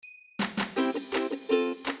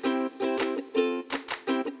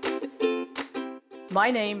My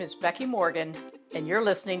name is Becky Morgan, and you're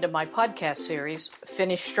listening to my podcast series,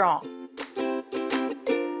 Finish Strong.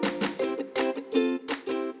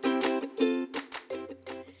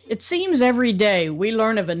 It seems every day we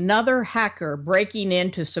learn of another hacker breaking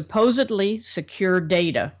into supposedly secure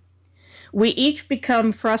data. We each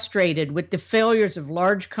become frustrated with the failures of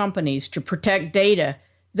large companies to protect data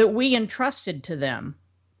that we entrusted to them.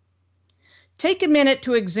 Take a minute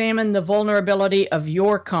to examine the vulnerability of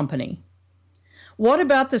your company. What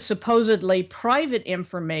about the supposedly private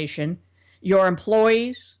information your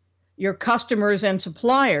employees, your customers, and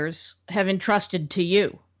suppliers have entrusted to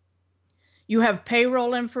you? You have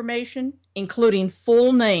payroll information, including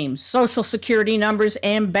full names, social security numbers,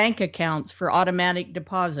 and bank accounts for automatic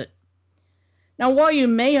deposit. Now, while you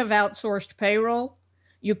may have outsourced payroll,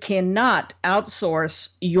 you cannot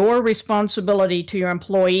outsource your responsibility to your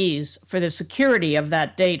employees for the security of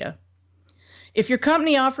that data. If your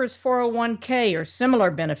company offers 401k or similar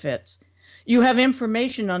benefits, you have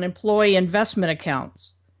information on employee investment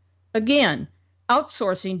accounts. Again,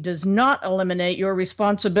 outsourcing does not eliminate your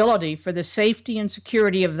responsibility for the safety and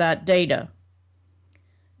security of that data.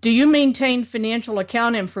 Do you maintain financial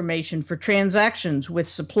account information for transactions with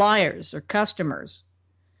suppliers or customers?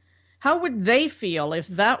 How would they feel if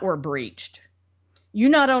that were breached? You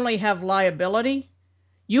not only have liability,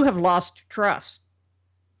 you have lost trust.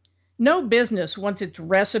 No business wants its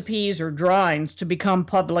recipes or drawings to become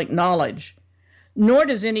public knowledge, nor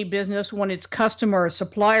does any business want its customer or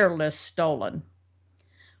supplier list stolen.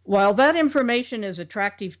 While that information is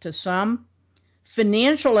attractive to some,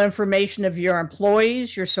 financial information of your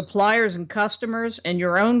employees, your suppliers and customers, and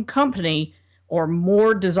your own company are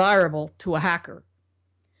more desirable to a hacker.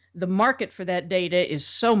 The market for that data is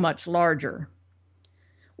so much larger.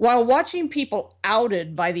 While watching people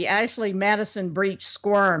outed by the Ashley Madison breach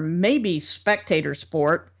squirm may be spectator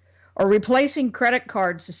sport, or replacing credit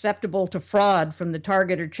cards susceptible to fraud from the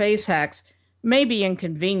Target or Chase hacks may be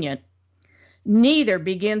inconvenient, neither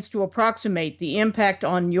begins to approximate the impact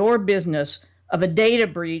on your business of a data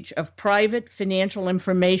breach of private financial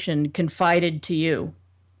information confided to you.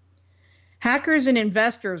 Hackers and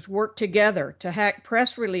investors worked together to hack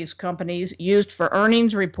press release companies used for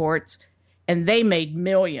earnings reports, and they made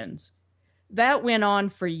millions. That went on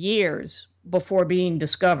for years before being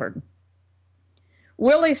discovered.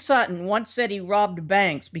 Willie Sutton once said he robbed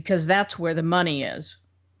banks because that's where the money is.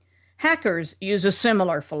 Hackers use a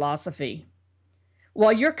similar philosophy.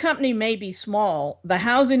 While your company may be small, the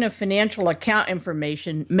housing of financial account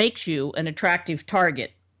information makes you an attractive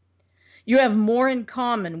target. You have more in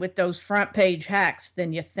common with those front page hacks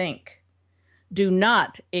than you think. Do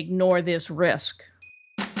not ignore this risk.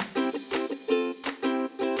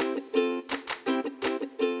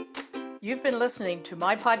 You've been listening to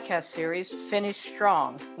my podcast series, Finish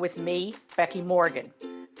Strong, with me, Becky Morgan.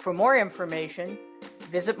 For more information,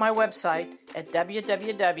 visit my website at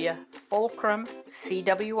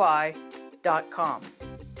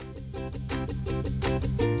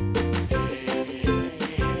www.fulcrumcwi.com.